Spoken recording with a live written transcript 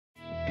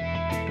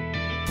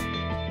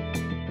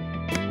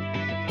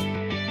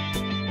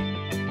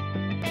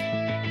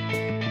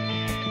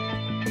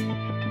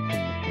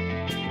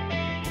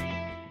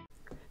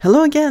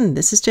Hello again,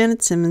 this is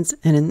Janet Simmons,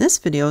 and in this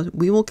video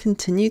we will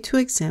continue to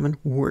examine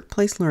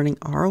workplace learning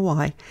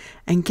ROI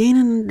and gain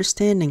an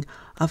understanding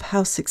of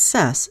how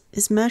success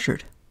is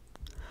measured.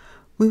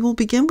 We will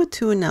begin with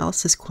 2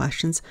 analysis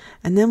questions,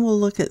 and then we'll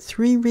look at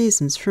 3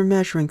 reasons for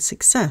measuring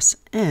success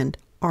and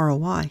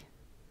ROI.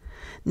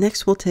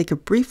 Next, we'll take a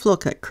brief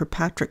look at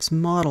Kirkpatrick's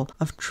model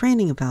of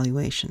training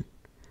evaluation,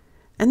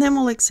 and then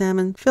we'll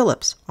examine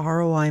Phillips'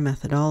 ROI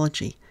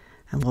methodology.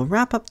 And we'll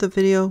wrap up the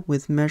video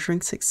with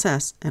measuring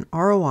success and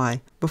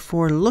ROI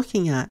before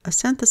looking at a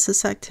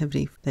synthesis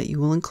activity that you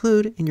will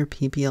include in your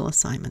PBL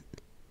assignment.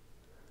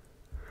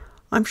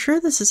 I'm sure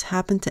this has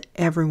happened to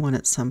everyone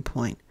at some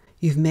point.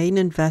 You've made an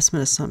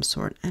investment of some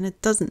sort, and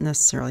it doesn't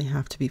necessarily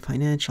have to be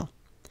financial.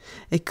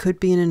 It could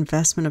be an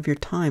investment of your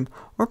time,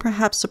 or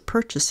perhaps a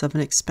purchase of an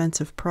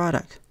expensive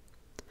product.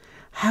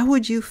 How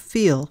would you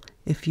feel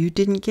if you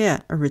didn't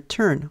get a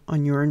return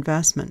on your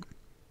investment?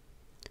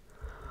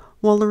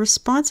 While the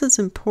response is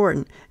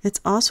important, it's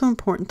also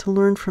important to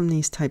learn from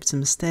these types of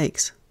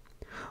mistakes.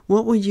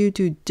 What would you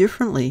do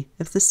differently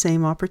if the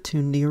same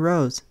opportunity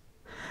arose?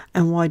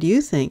 And why do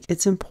you think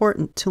it's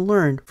important to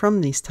learn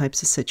from these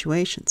types of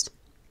situations?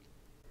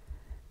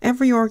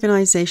 Every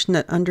organization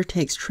that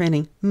undertakes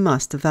training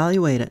must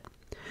evaluate it.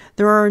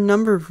 There are a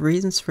number of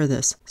reasons for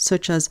this,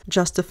 such as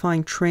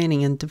justifying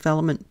training and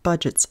development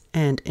budgets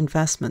and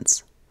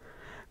investments.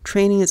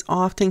 Training is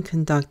often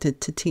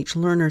conducted to teach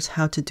learners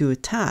how to do a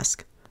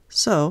task.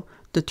 So,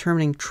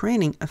 determining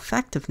training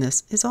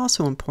effectiveness is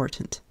also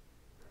important.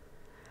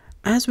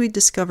 As we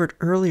discovered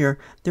earlier,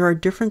 there are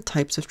different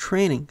types of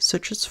training,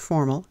 such as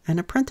formal and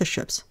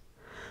apprenticeships.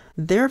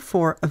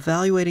 Therefore,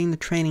 evaluating the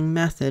training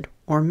method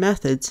or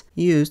methods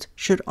used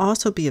should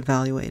also be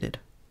evaluated.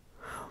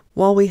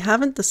 While we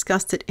haven't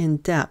discussed it in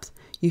depth,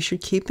 you should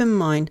keep in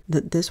mind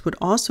that this would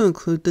also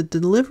include the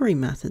delivery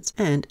methods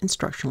and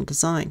instructional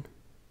design.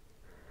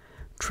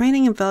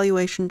 Training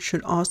evaluation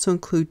should also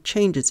include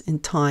changes in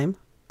time,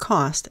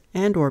 cost,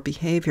 and/or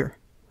behavior.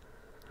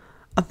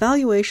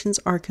 Evaluations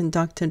are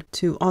conducted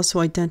to also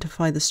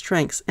identify the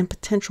strengths and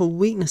potential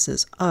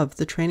weaknesses of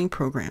the training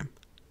program,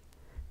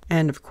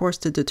 and of course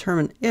to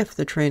determine if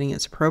the training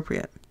is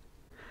appropriate.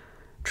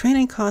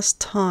 Training costs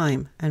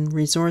time and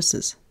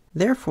resources.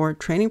 Therefore,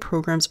 training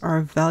programs are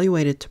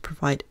evaluated to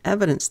provide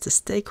evidence to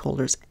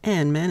stakeholders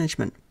and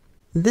management.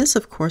 This,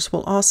 of course,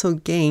 will also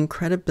gain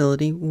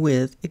credibility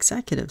with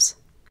executives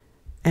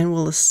and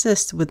will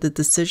assist with the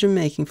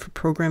decision-making for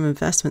program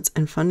investments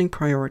and funding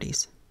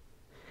priorities.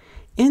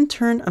 In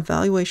turn,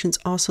 evaluations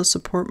also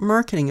support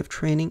marketing of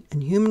training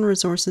and human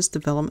resources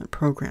development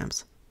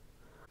programs.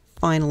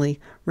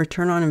 Finally,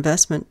 return on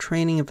investment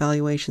training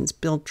evaluations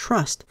build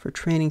trust for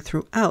training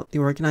throughout the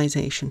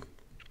organization.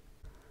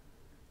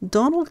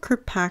 Donald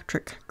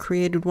Kirkpatrick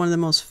created one of the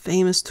most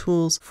famous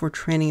tools for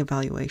training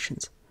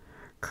evaluations.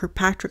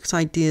 Kirkpatrick's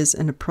ideas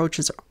and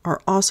approaches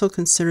are also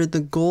considered the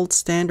gold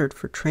standard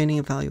for training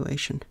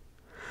evaluation.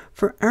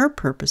 For our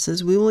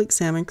purposes, we will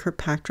examine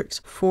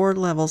Kirkpatrick's 4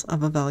 levels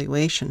of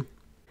evaluation.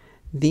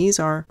 These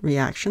are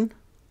reaction,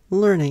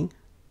 learning,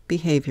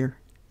 behavior,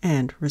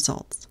 and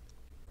results.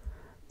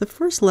 The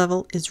first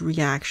level is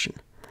reaction.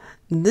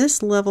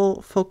 This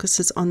level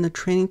focuses on the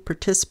training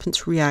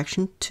participant's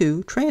reaction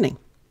to training.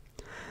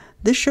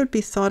 This should be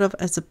thought of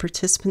as the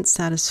participant's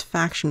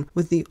satisfaction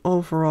with the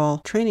overall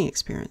training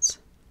experience.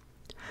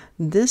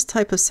 This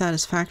type of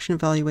satisfaction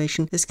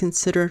evaluation is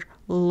considered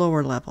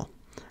lower level,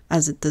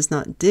 as it does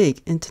not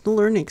dig into the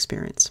learning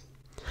experience.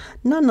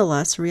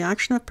 Nonetheless, the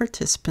reaction of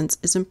participants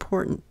is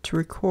important to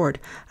record,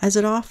 as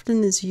it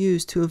often is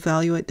used to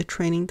evaluate the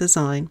training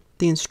design,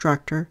 the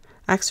instructor,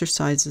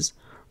 exercises,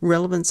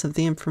 relevance of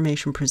the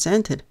information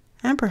presented,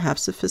 and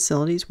perhaps the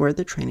facilities where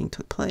the training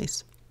took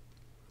place.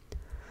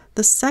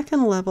 The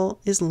second level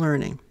is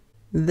learning.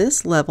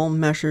 This level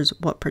measures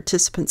what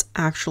participants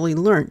actually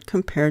learned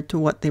compared to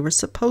what they were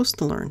supposed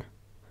to learn.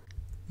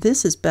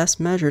 This is best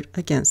measured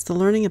against the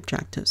learning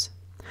objectives.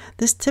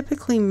 This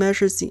typically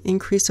measures the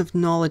increase of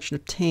knowledge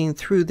obtained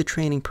through the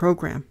training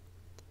program.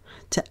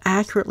 To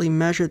accurately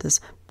measure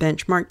this,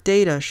 benchmark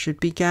data should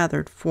be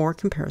gathered for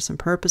comparison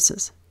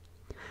purposes.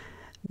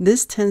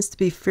 This tends to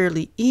be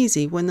fairly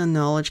easy when the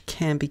knowledge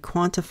can be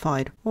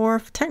quantified or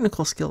if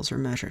technical skills are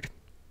measured.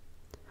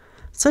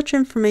 Such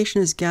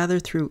information is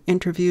gathered through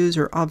interviews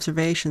or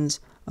observations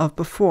of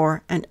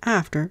before and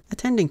after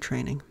attending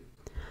training.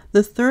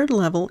 The third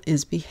level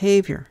is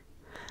behavior.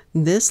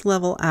 This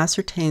level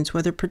ascertains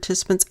whether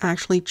participants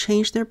actually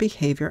change their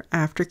behavior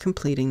after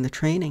completing the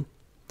training.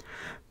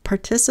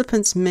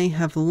 Participants may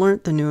have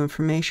learnt the new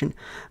information,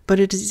 but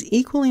it is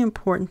equally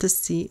important to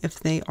see if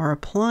they are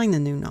applying the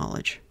new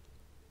knowledge.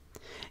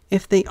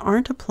 If they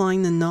aren't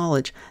applying the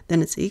knowledge,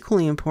 then it's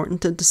equally important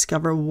to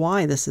discover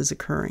why this is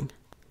occurring.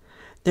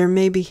 There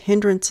may be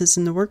hindrances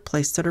in the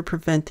workplace that are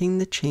preventing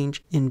the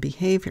change in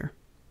behavior.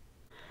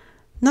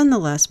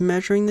 Nonetheless,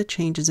 measuring the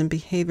changes in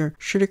behavior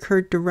should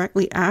occur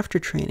directly after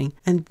training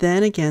and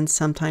then again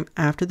sometime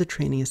after the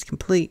training is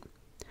complete.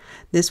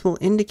 This will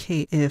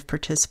indicate if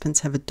participants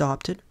have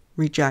adopted,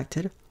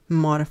 rejected,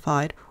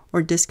 modified,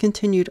 or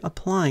discontinued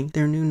applying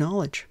their new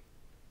knowledge.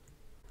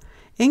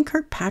 In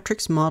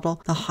Kirkpatrick's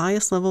model, the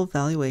highest level of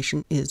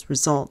evaluation is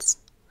results.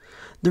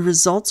 The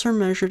results are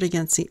measured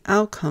against the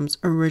outcomes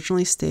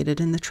originally stated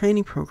in the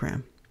training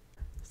program.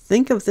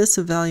 Think of this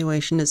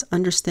evaluation as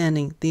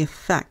understanding the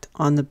effect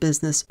on the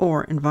business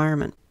or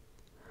environment.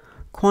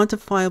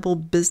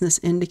 Quantifiable business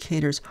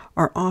indicators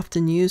are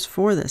often used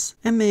for this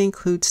and may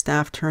include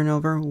staff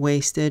turnover,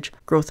 wastage,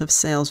 growth of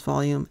sales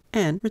volume,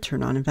 and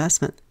return on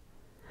investment.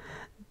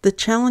 The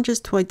challenge is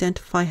to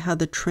identify how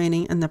the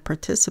training and the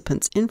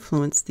participants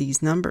influence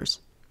these numbers.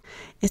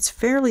 It's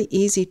fairly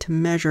easy to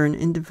measure an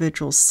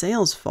individual's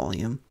sales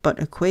volume, but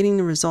equating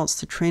the results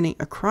to training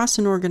across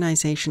an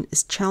organization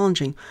is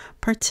challenging,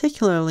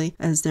 particularly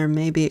as there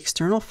may be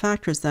external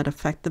factors that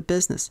affect the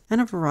business, and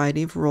a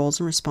variety of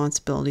roles and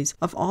responsibilities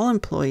of all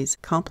employees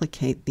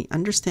complicate the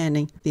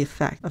understanding the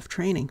effect of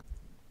training.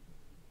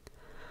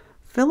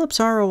 Phillips'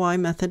 ROI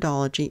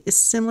methodology is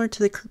similar to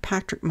the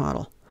Kirkpatrick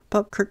model,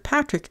 but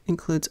Kirkpatrick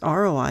includes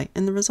ROI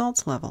in the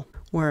results level,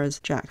 whereas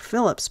Jack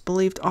Phillips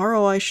believed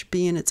ROI should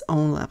be in its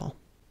own level.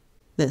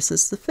 This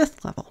is the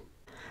fifth level.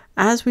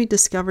 As we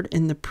discovered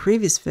in the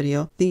previous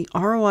video, the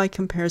ROI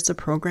compares the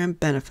program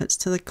benefits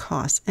to the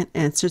costs and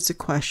answers the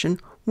question,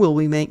 will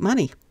we make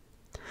money?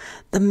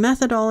 The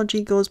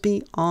methodology goes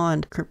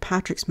beyond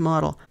Kirkpatrick's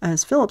model,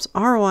 as Phillips'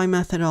 ROI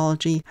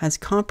methodology has a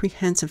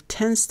comprehensive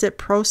 10-step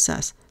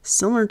process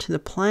similar to the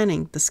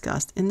planning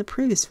discussed in the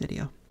previous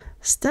video.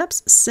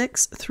 Steps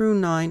 6 through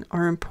 9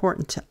 are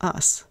important to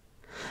us.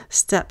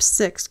 Step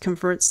 6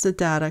 converts the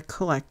data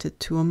collected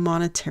to a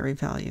monetary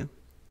value.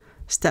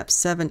 Step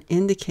 7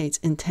 indicates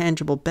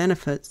intangible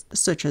benefits,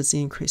 such as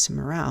the increase in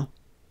morale.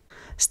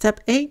 Step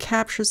 8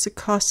 captures the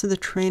cost of the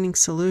training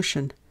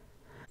solution.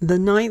 The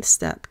 9th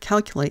step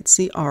calculates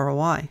the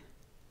ROI.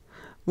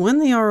 When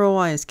the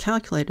ROI is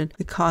calculated,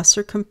 the costs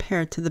are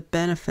compared to the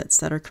benefits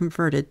that are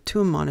converted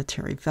to a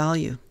monetary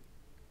value.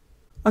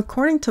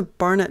 According to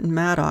Barnett and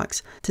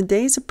Maddox,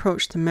 today's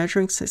approach to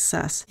measuring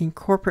success in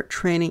corporate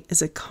training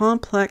is a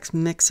complex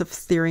mix of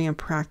theory and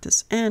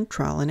practice and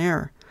trial and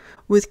error,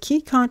 with key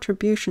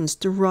contributions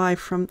derived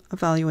from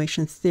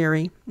evaluation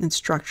theory,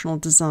 instructional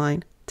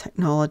design,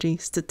 technology,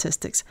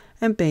 statistics,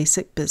 and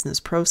basic business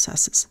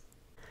processes.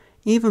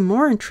 Even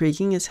more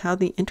intriguing is how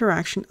the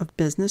interaction of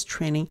business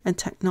training and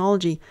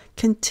technology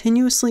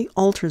continuously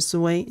alters the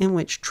way in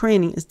which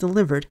training is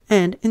delivered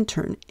and, in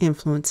turn,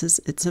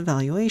 influences its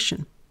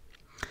evaluation.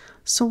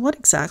 So what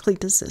exactly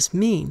does this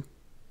mean?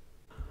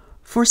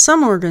 For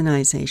some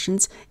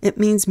organizations, it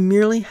means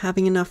merely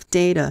having enough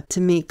data to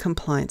meet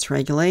compliance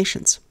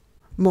regulations.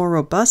 More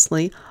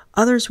robustly,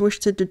 others wish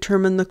to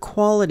determine the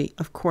quality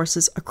of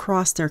courses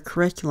across their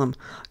curriculum,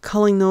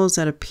 culling those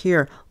that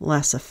appear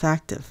less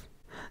effective.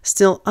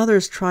 Still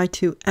others try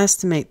to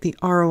estimate the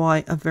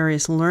ROI of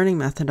various learning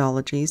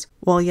methodologies,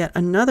 while yet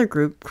another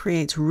group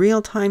creates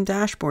real-time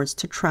dashboards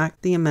to track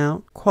the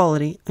amount,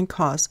 quality, and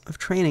cost of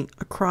training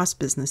across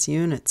business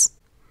units.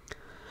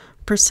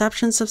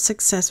 Perceptions of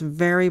success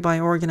vary by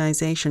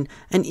organization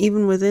and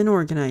even within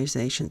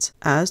organizations,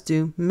 as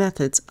do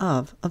methods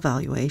of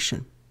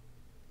evaluation.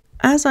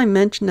 As I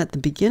mentioned at the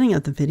beginning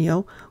of the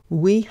video,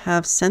 we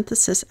have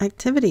synthesis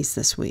activities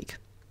this week.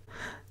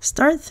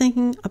 Start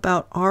thinking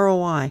about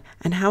ROI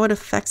and how it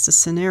affects the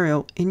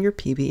scenario in your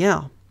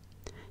PBL.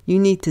 You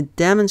need to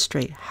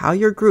demonstrate how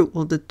your group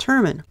will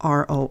determine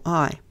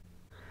ROI.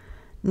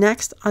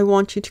 Next, I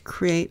want you to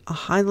create a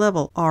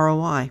high-level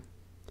ROI.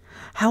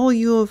 How will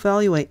you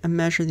evaluate and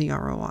measure the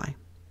ROI?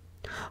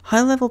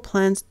 High-level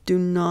plans do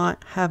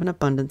not have an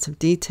abundance of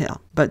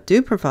detail, but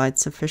do provide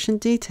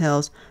sufficient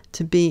details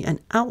to be an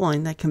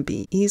outline that can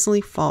be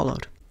easily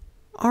followed.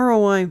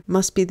 ROI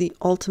must be the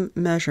ultimate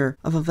measure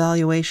of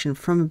evaluation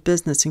from a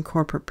business and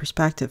corporate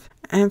perspective,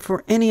 and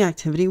for any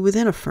activity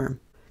within a firm.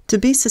 To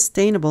be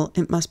sustainable,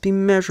 it must be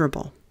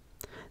measurable.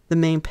 The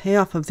main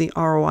payoff of the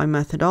ROI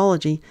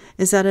methodology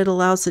is that it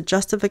allows the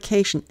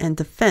justification and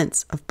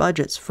defense of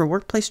budgets for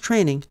workplace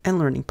training and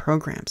learning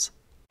programs.